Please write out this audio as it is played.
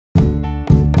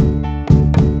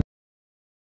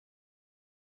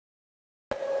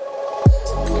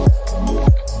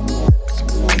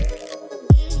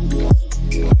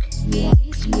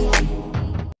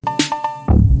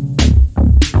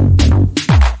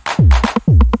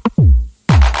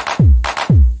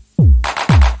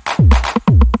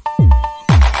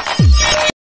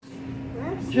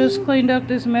cleaned up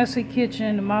this messy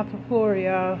kitchen to mop the floor,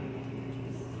 y'all.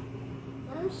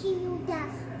 Let me see your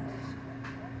glasses.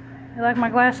 You like my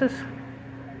glasses?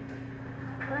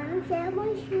 Let me see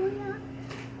my shoes.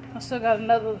 I still got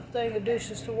another thing of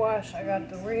dishes to wash. I got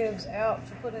the ribs out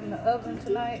to put in the oven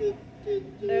tonight.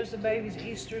 There's the baby's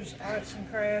Easter's arts and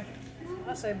crafts.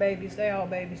 I say babies, they all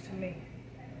babies to me.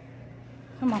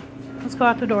 Come on, let's go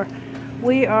out the door.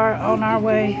 We are on our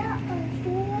way.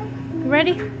 You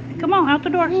ready? Come on, out the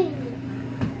door.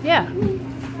 Yeah.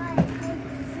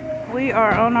 We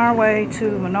are on our way to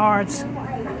Menards.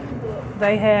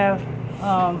 They have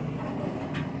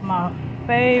my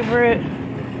favorite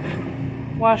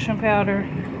washing powder.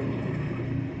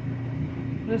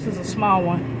 This is a small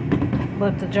one,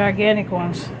 but the gigantic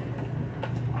ones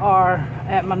are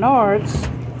at Menards,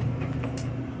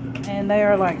 and they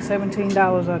are like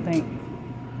 $17, I think.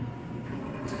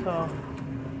 So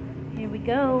here we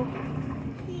go.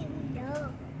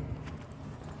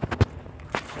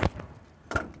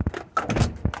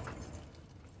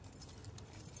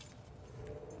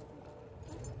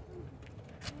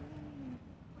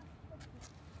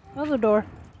 Other door.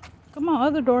 Come on,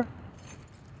 other door.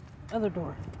 Other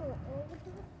door.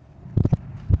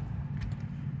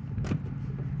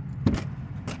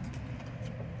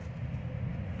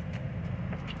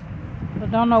 But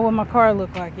don't know what my car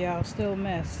look like, y'all. Still a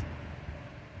mess.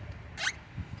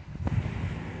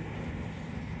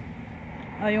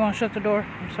 Oh, you want to shut the door?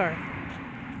 I'm sorry.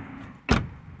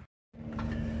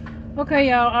 Okay,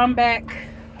 y'all, I'm back.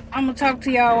 I'm going to talk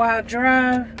to y'all while I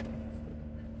drive.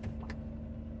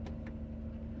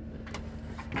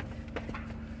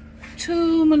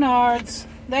 To Menards.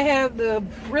 They have the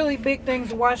really big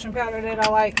things of washing powder that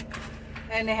I like,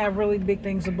 and they have really big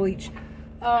things of bleach.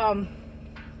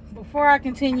 Before I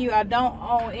continue, I don't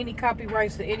own any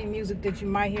copyrights to any music that you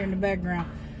might hear in the background.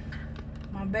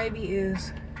 My baby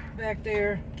is back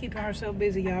there keeping herself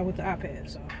busy, y'all, with the iPad.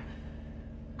 So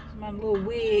it's my little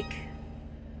wig,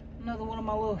 another one of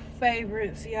my little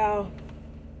favorites, y'all.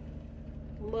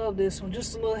 Love this one.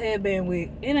 Just a little headband wig.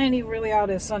 It ain't even really all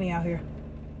that sunny out here.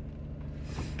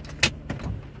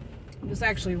 It's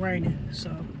actually raining,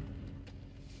 so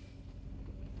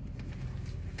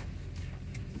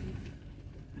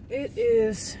it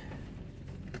is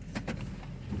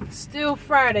still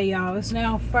Friday, y'all. It's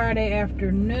now Friday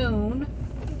afternoon,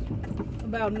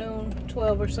 about noon,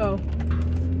 12 or so,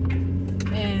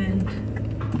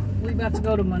 and we about to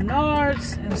go to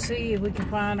Menards and see if we can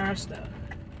find our stuff.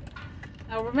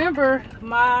 Now remember,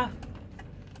 my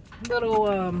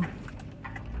little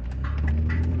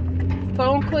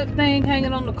phone clip thing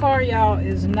hanging on the car, y'all,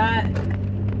 is not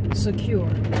secure.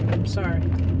 I'm sorry.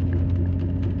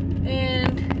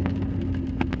 And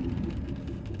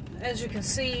as you can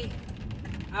see,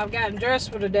 I've gotten dressed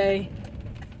for the day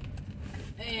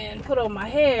and put on my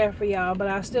hair for y'all, but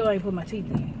I still ain't put my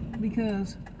teeth in,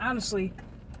 because honestly,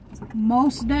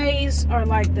 most days are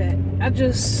like that.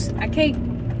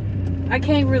 I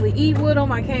can't really eat with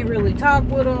them. I can't really talk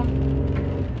with them.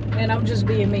 And I'm just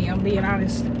being me. I'm being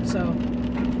honest. So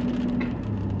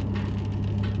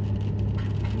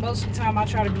most of the time I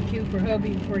try to be cute for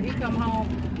hubby before he come home,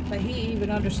 but he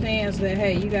even understands that,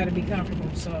 hey, you got to be comfortable.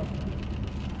 So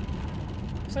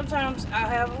sometimes I'll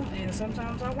have them and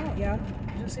sometimes I won't, y'all.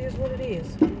 It just is what it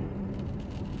is.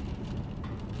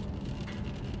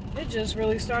 It just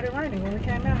really started raining when we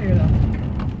came out here, though.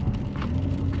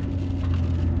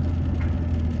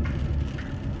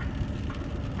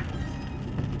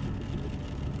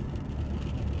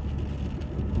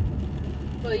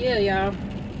 But yeah, y'all,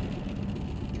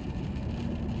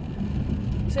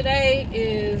 today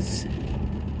is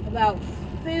about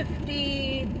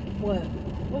 50,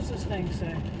 what's this thing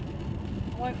say?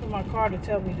 I'm waiting for my car to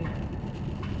tell me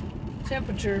the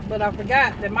temperature, but I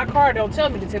forgot that my car don't tell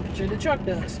me the temperature, the truck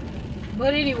does.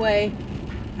 But anyway,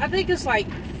 I think it's like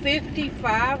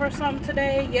 55 or something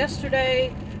today.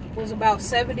 Yesterday was about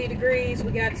 70 degrees.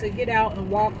 We got to get out and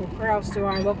walk across to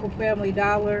our local Family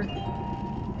Dollar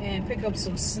and pick up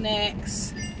some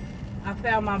snacks. I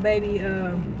found my baby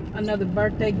another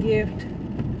birthday gift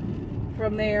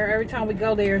from there. Every time we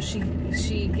go there, she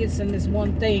gets in this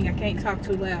one thing. I can't talk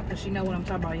too loud because she know what I'm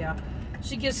talking about, y'all.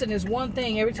 She gets in this one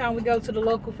thing every time we go to the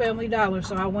local Family Dollar,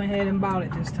 so I went ahead and bought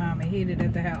it this time and hid it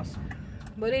at the house.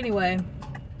 But anyway,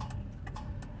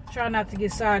 try not to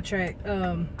get sidetracked.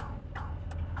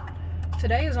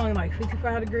 Today is only like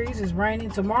 55 degrees. It's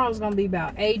raining. Tomorrow's gonna be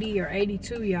about 80 or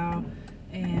 82, y'all.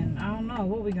 And I don't know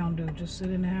what we gonna do. Just sit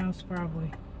in the house,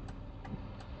 probably.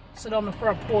 Sit on the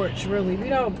front porch, really. We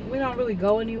don't really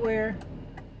go anywhere.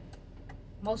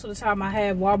 Most of the time I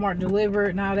have Walmart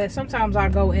delivered and all that. Sometimes I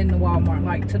go into Walmart.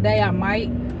 Like today I might,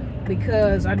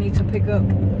 because I need to pick up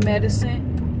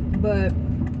medicine. But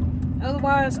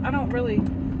otherwise, I don't really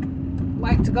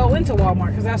like to go into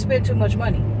Walmart because I spend too much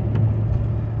money.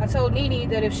 I told Nene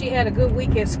that if she had a good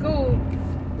week at school,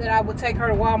 that I would take her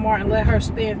to Walmart and let her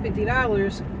spend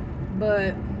 $50.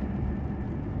 But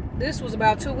this was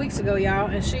about 2 weeks ago, y'all,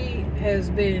 and she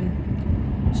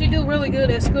do really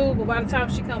good at school, but by the time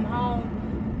she come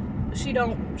home, she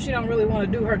don't really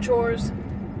want to do her chores.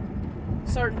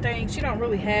 Certain things, she don't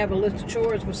really have a list of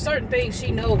chores, but certain things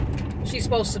she know she's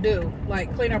supposed to do,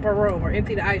 like clean up her room or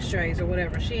empty the ice trays or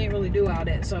whatever. She ain't really do all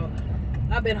that. So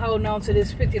I've been holding on to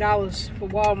this $50 for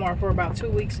Walmart for about 2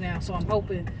 weeks now. So I'm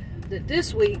hoping that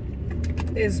this week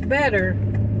is better.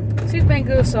 She's been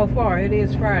good so far. It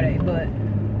is Friday, but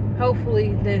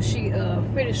hopefully that she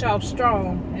finish off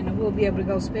strong and we'll be able to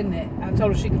go spend that. I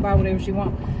told her she can buy whatever she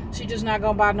wants. She just not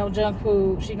gonna buy no junk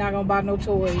food. She's not gonna buy no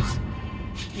toys.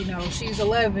 You know, she's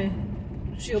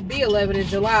 11. She'll be 11 in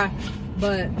July,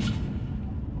 but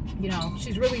you know,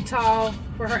 she's really tall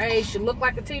for her age. She look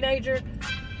like a teenager,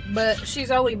 but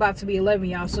she's only about to be 11,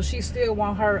 y'all. So she still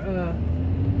want her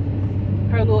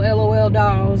her little LOL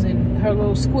dolls and her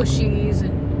little squishies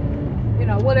and, you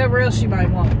know, whatever else she might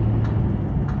want.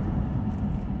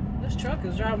 This truck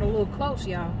is driving a little close,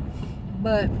 y'all,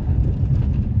 but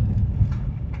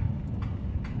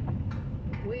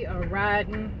we are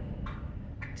riding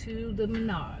to the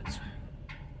Menards.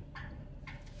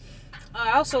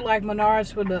 I also like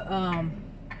Menards for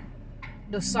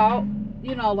the salt,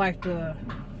 you know, like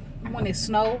when it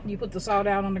snows, you put the salt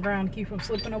out on the ground to keep from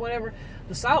slipping or whatever.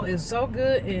 The salt is so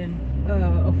good and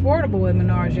affordable in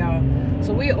Menards, y'all.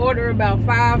 So we order about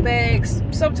 5 bags,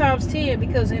 sometimes 10,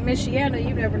 because in Michiana,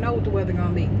 you never know what the weather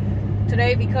gonna be.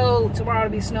 Today be cold, tomorrow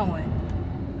it'll be snowing.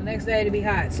 The next day it'll be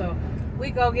hot. So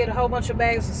we go get a whole bunch of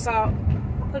bags of salt,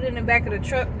 put it in the back of the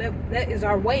truck. That is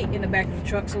our weight in the back of the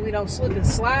truck, so we don't slip and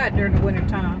slide during the winter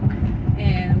time.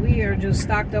 And we are just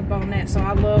stocked up on that. So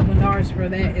I love Menards for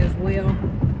that as well.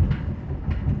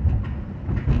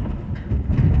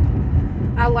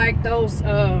 I like those.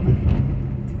 I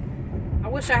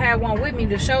wish I had one with me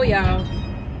to show y'all.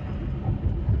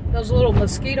 Those little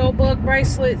mosquito bug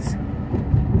bracelets.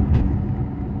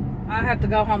 I have to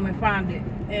go home and find it.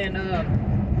 And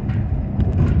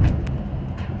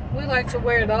we like to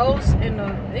wear those in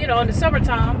the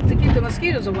summertime to keep the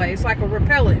mosquitoes away. It's like a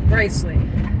repellent bracelet,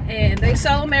 and they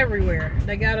sell them everywhere.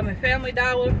 They got them at Family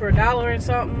Dollar for $1 and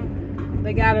something.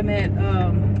 They got them at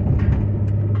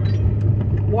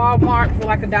Walmart for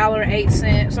like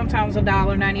 $1.08, sometimes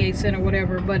 $1.98 or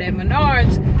whatever. But at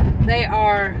Menards, they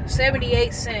are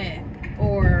 78 cents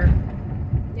or,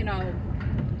 you know,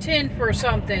 10 for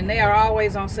something. They are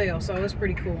always on sale, so it's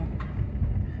pretty cool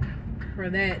for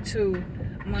that too.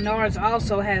 Menards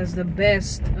also has the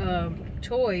best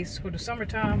toys for the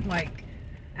summertime, like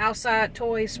outside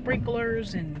toys,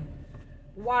 sprinklers and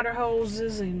water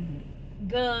hoses and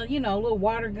gun, you know, little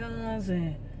water guns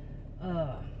and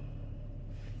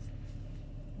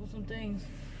some things,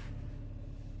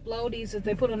 floaties that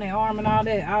they put on their arm and all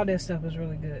that stuff is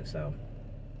really good. So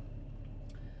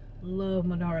love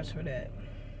Menards for that.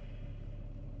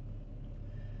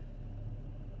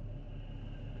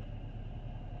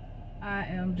 I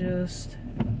am just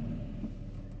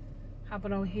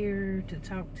hopping on here to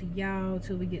talk to y'all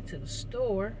till we get to the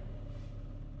store.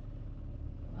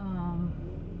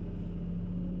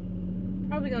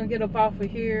 Probably gonna get up off of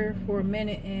here for a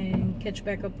minute and catch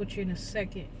back up with you in a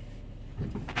second.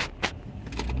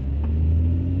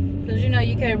 Because you know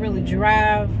you can't really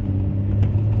drive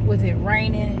with it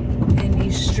raining in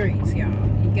these streets, y'all.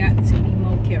 You got to be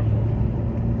more careful.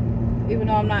 Even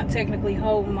though I'm not technically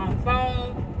holding my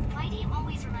phone,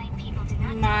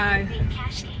 my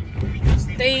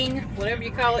thing, whatever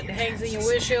you call it, that hangs in your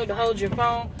windshield to hold your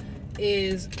phone,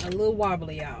 is a little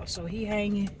wobbly, y'all. So he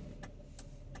hanging,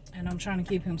 and I'm trying to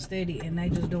keep him steady, and they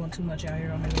just doing too much out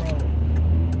here on the road.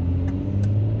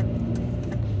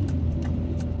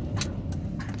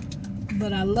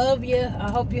 But I love you. I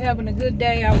hope you're having a good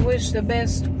day. I wish the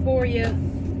best for you,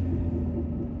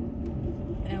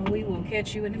 and we will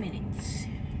catch you in a minute.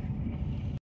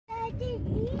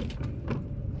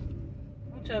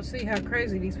 Y'all see how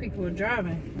crazy these people are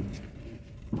driving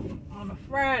on a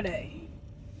Friday.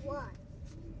 What?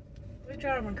 They're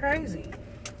driving crazy.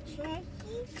 Crazy?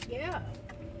 Yeah.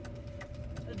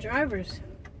 The drivers.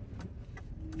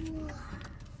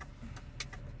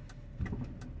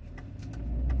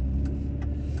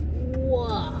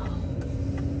 Wow.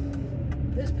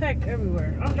 It's packed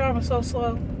everywhere. I'm driving so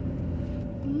slow.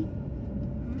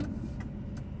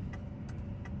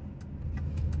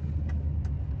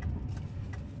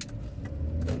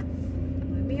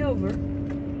 Over.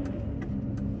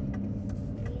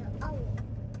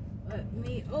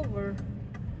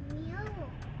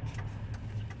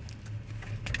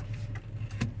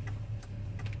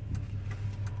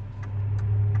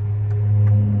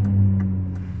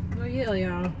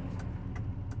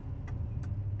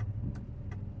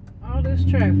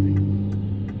 traffic.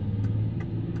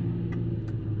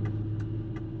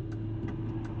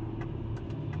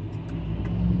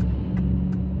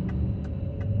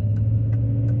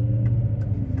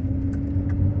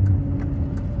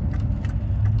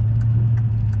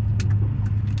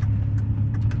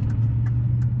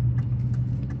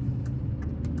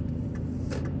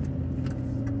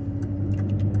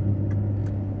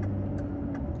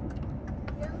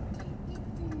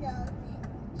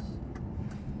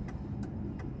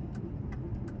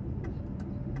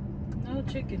 No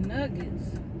chicken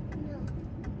nuggets.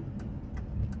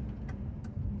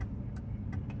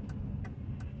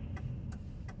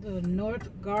 The North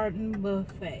Garden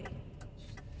Buffet.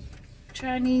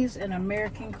 Chinese and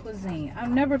American cuisine.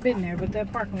 I've never been there, but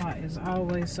that parking lot is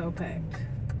always so packed.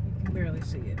 You can barely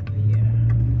see it, but yeah.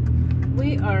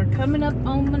 We are coming up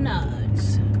on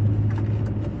Menards.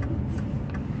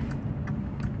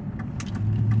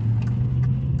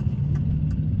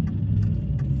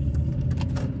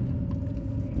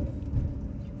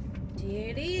 There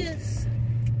it is.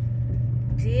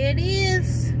 There it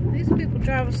is. These people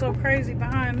driving so crazy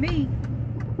behind me.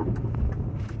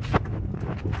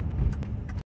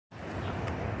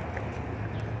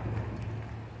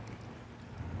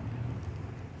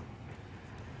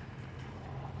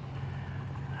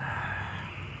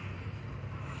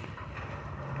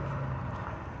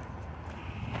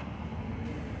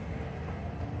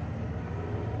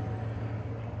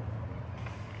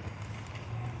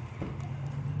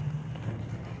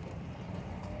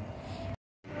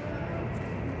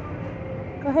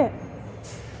 Go ahead.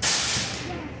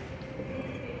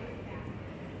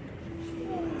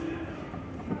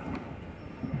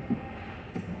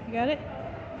 You got it?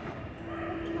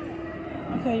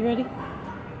 Okay, you ready?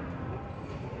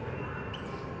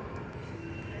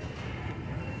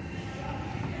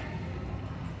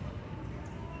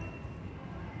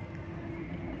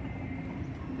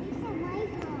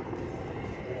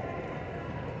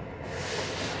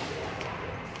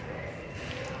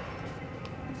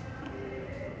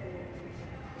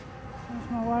 There's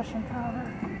my washing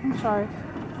powder. I'm sorry.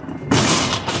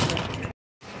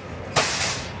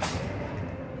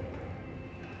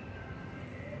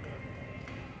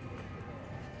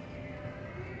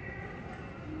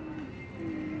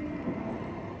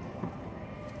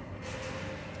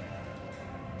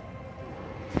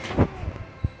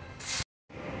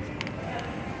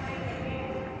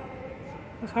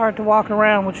 It's hard to walk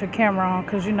around with your camera on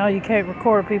because you know you can't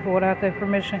record people without their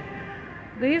permission.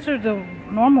 These are the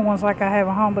normal ones like I have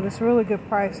at home, but it's a really good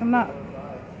price. I'm not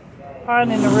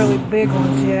finding the really big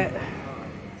ones yet.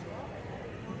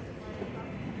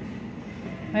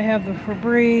 They have the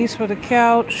Febreze for the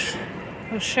couch,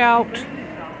 the Shout.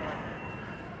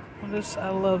 I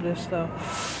love this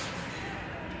stuff.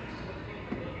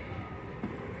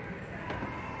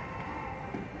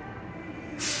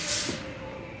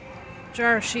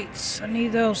 Jar sheets, I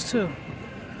need those too.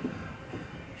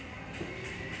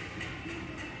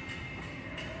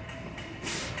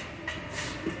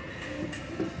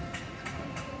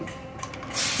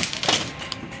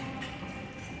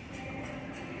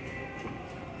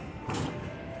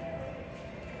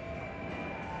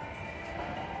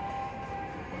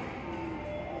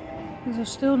 These are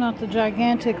still not the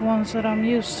gigantic ones that I'm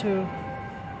used to,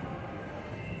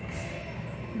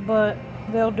 but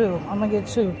they'll do. I'm gonna get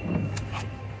two.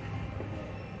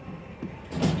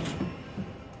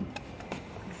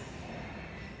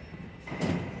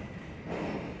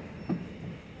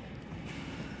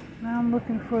 Now I'm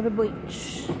looking for the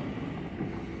bleach.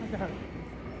 Look at her.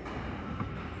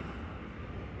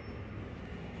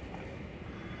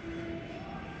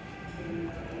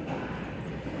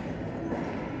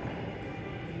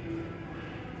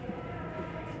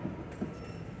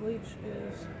 Bleach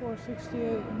is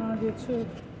 $4.68 and I'll get two.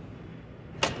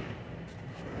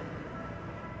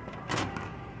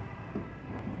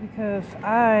 Because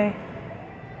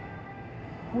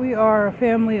we are a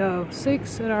family of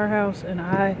 6 at our house and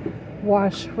I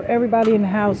wash for everybody in the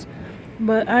house,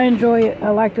 but I enjoy it. I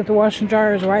like that the washing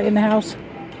jar is right in the house,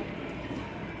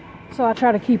 so I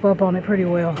try to keep up on it pretty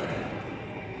well.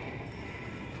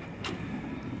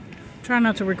 Try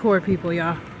not to record people,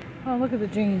 y'all. Oh, look at the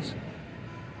jeans.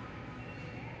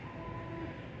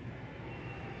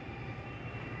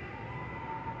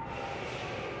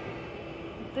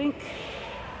 I think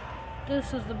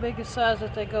this is the biggest size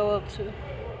that they go up to.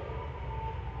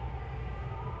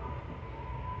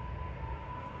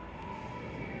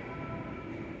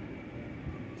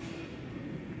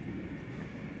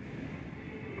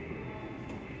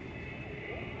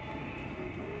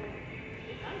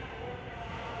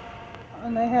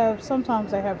 And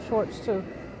sometimes they have shorts too.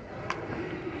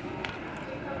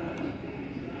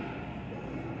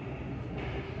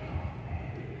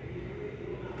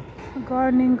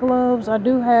 Gardening gloves. I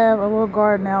do have a little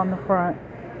garden out in the front.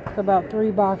 It's about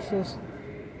 3 boxes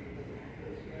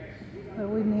that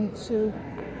we need to.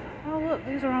 Oh look,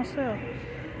 these are on sale.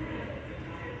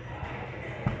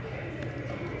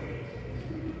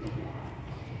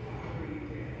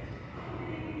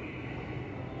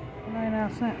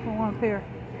 $99 for one pair.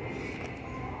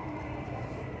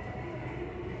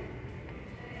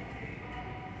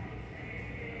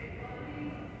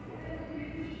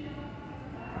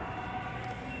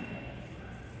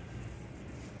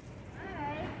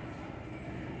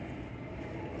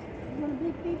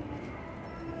 Beep, beep.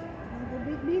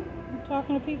 Beep, beep. You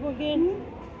talking to people again?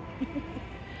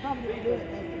 Probably do it.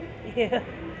 Yeah.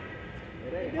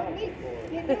 Don't beep.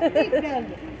 Get no beep, does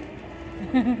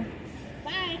it?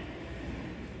 Bye.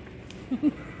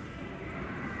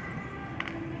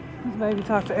 This baby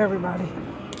talk to everybody.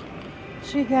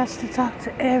 She gets to talk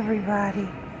to everybody.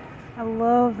 I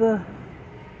love the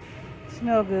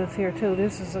smell goods here too.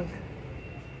 This is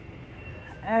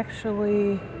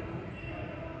actually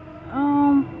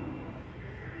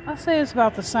I say it's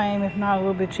about the same, if not a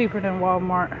little bit cheaper than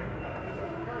Walmart.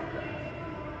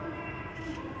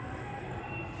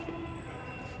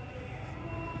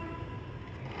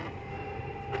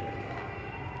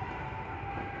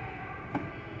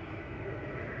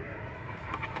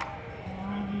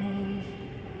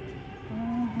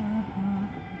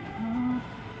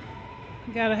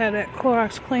 Gotta have that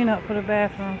Clorox cleanup for the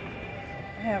bathroom.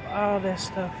 I have all this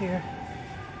stuff here.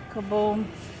 Kaboom.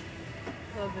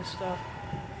 Love this stuff.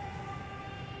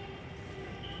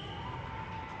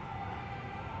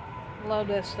 Love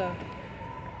that stuff.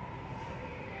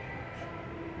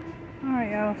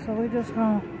 Alright, y'all. So we just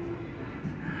gonna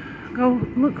go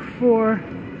look for.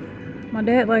 My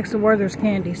dad likes the Werther's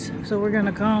candies. So we're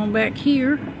gonna go on back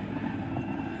here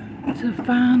to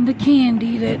find the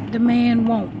candy that the man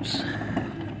wants.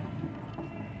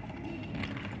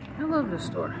 I love this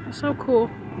store. It's so cool.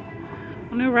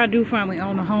 Whenever I do finally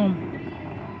own a home,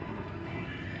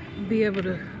 be able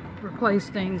to replace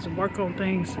things and work on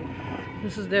things,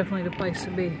 this is definitely the place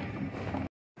to be.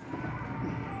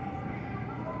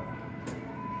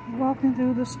 Walking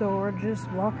through the store,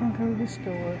 just walking through the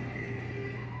store.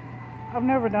 I've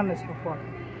never done this before.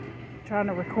 Trying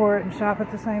to record and shop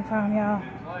at the same time, y'all.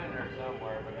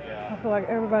 I feel like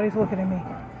everybody's looking at me.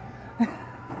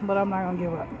 But I'm not gonna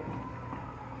give up.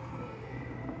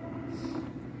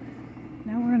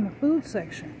 Now we're in the food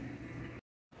section.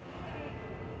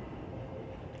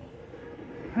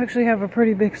 I actually have a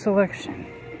pretty big selection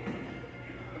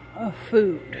of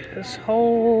food. This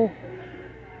whole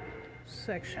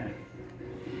section.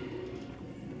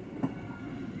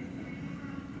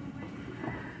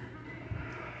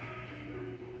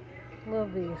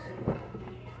 Love these.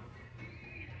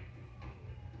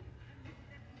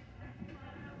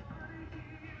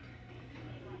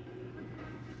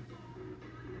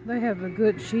 They have the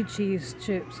good cheese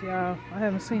chips, y'all. I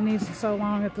haven't seen these in so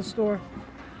long at the store.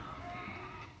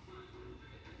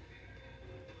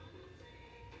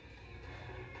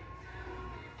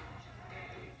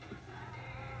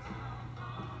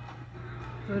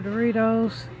 The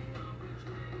Doritos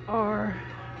are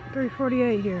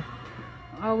 $3.48 here.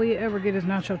 All we ever get is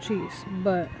nacho cheese,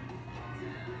 but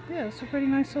yeah, it's a pretty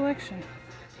nice selection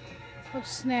of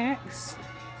snacks,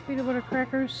 peanut butter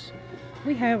crackers.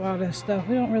 We have all that stuff.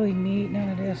 We don't really need none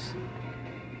of this.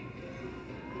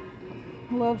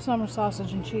 Love summer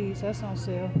sausage and cheese. That's on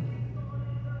sale.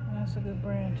 And that's a good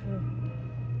brand too.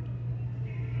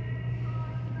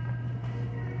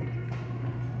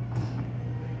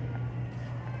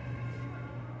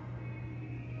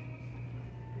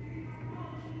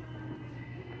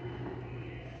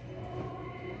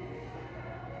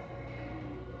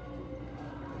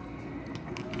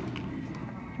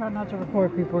 Try not to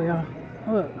record people, y'all.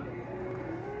 Look.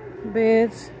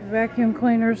 Beds, vacuum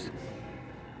cleaners,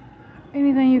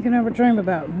 anything you can ever dream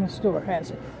about in this store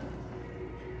has it.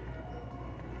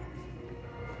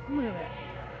 Look at that.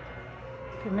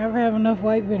 Can never have enough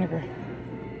white vinegar.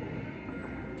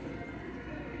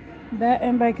 That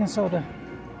and baking soda.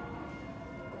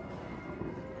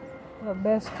 The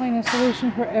best cleaning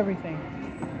solution for everything.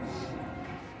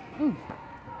 Ooh.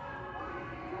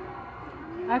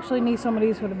 I actually need some of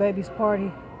these for the baby's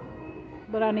party,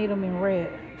 but I need them in red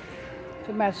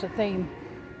to match the theme.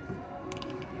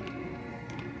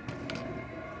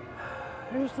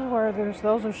 Here's the Werther's.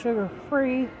 Those are sugar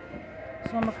free.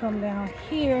 So I'm gonna come down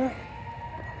here,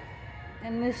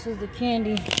 and this is the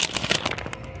candy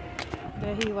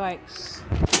that he likes.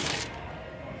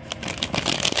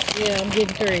 Yeah, I'm getting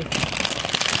 3.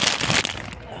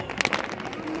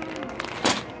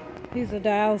 He's a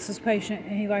dialysis patient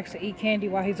and he likes to eat candy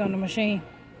while he's on the machine.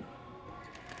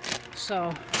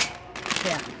 So,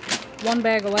 yeah. One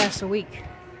bag will last a week.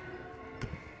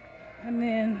 And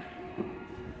then,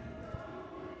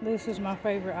 this is my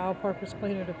favorite all-purpose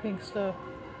cleaner, the pink stuff.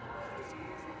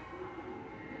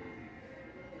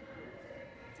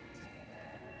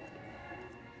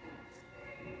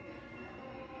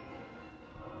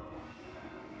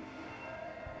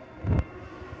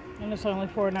 And it's only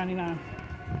 $4.99.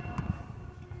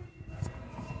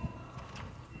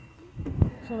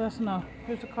 So that's enough.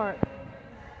 Here's the cart.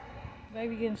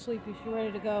 Baby getting sleepy. She's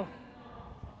ready to go.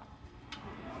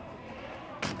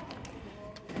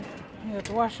 You got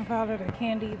the washing powder, the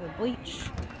candy, the bleach,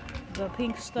 the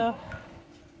pink stuff,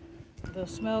 the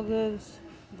smell goods,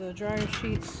 the dryer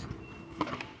sheets,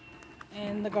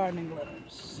 and the gardening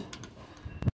gloves.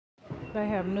 They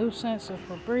have new scents of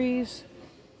Febreze,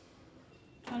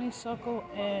 honeysuckle,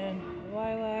 and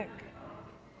lilac.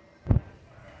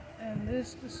 And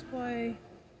this display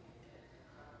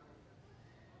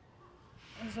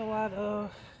is a lot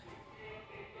of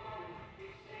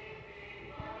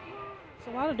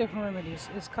different remedies.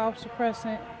 It's cough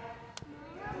suppressant.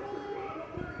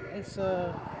 It's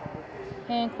a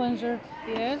hand cleanser.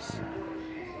 Yes.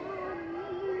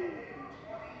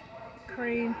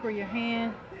 Cream for your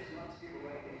hand.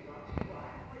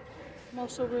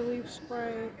 Muscle relief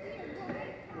spray.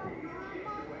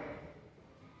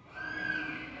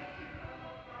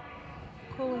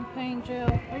 Cooling pain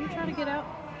gel. Are you trying to get out?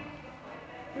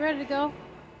 You ready to go?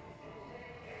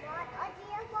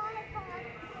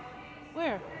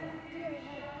 Where?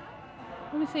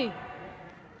 Let me see.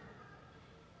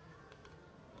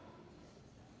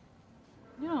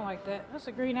 You don't like that. That's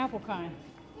a green apple kind.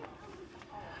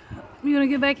 You gonna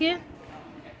get back in?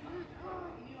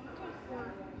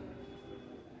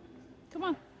 Come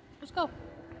on, let's go.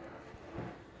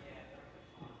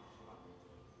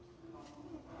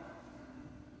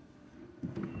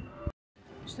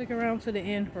 Stick around to the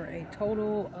end for a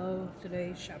total of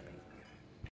today's shopping.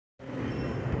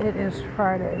 It is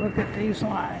Friday. Look at these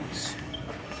lines.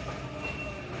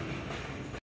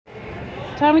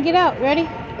 Time to get out. Ready?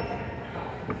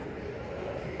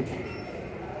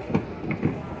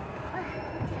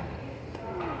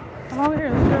 Come over here.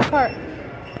 Let's do a cart.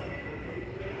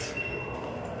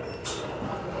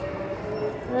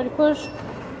 Ready to push?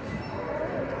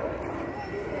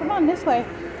 Come on this way.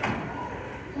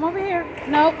 Come over here.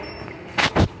 Nope.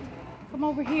 Come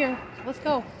over here. Let's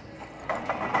go.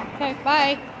 Okay,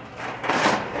 bye.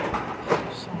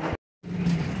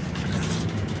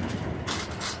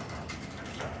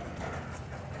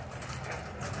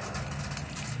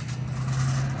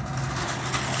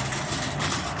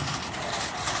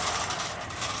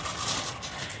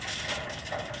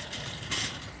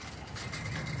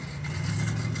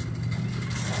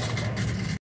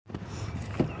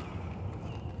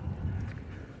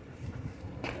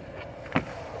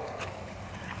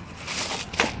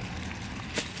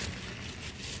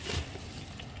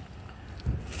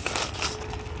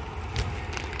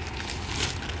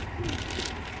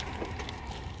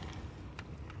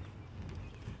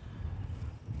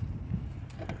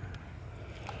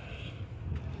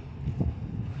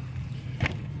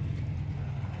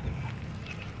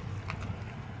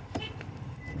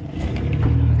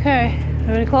 Okay,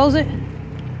 ready to close it?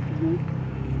 Mm-hmm.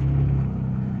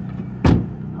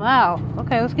 Wow.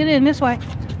 Okay, let's get in this way.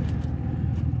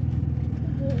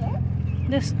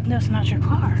 That's not your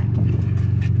car.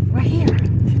 Right here.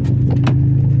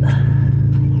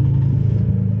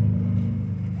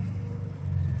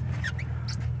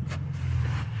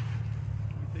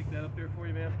 Take that up there for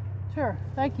you, ma'am. Sure.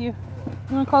 Thank you.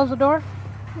 You want to close the door?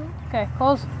 Mm-hmm. Okay,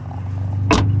 close.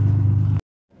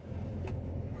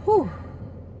 Whew.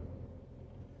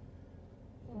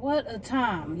 What a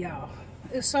time, y'all.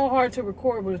 It's so hard to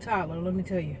record with a toddler, let me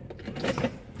tell you.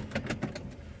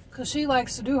 Because she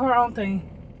likes to do her own thing.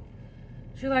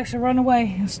 She likes to run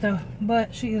away and stuff.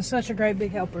 But she is such a great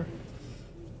big helper.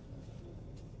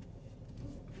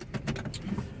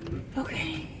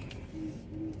 Okay.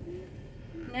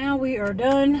 Now we are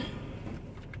done.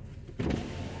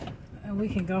 And we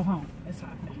can go home. It's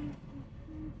hot.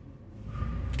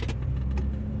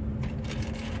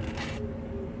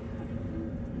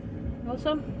 You want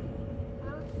some?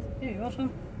 Yeah, you want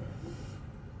some?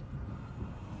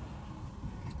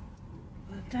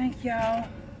 Well, thank y'all.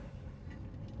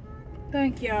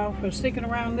 Thank y'all for sticking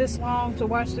around this long to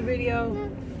watch the video.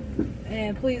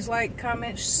 And please like,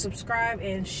 comment, subscribe,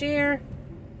 and share.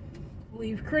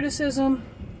 Leave criticism.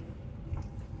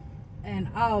 And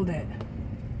all that.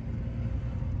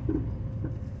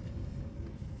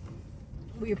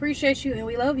 We appreciate you and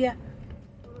we love you.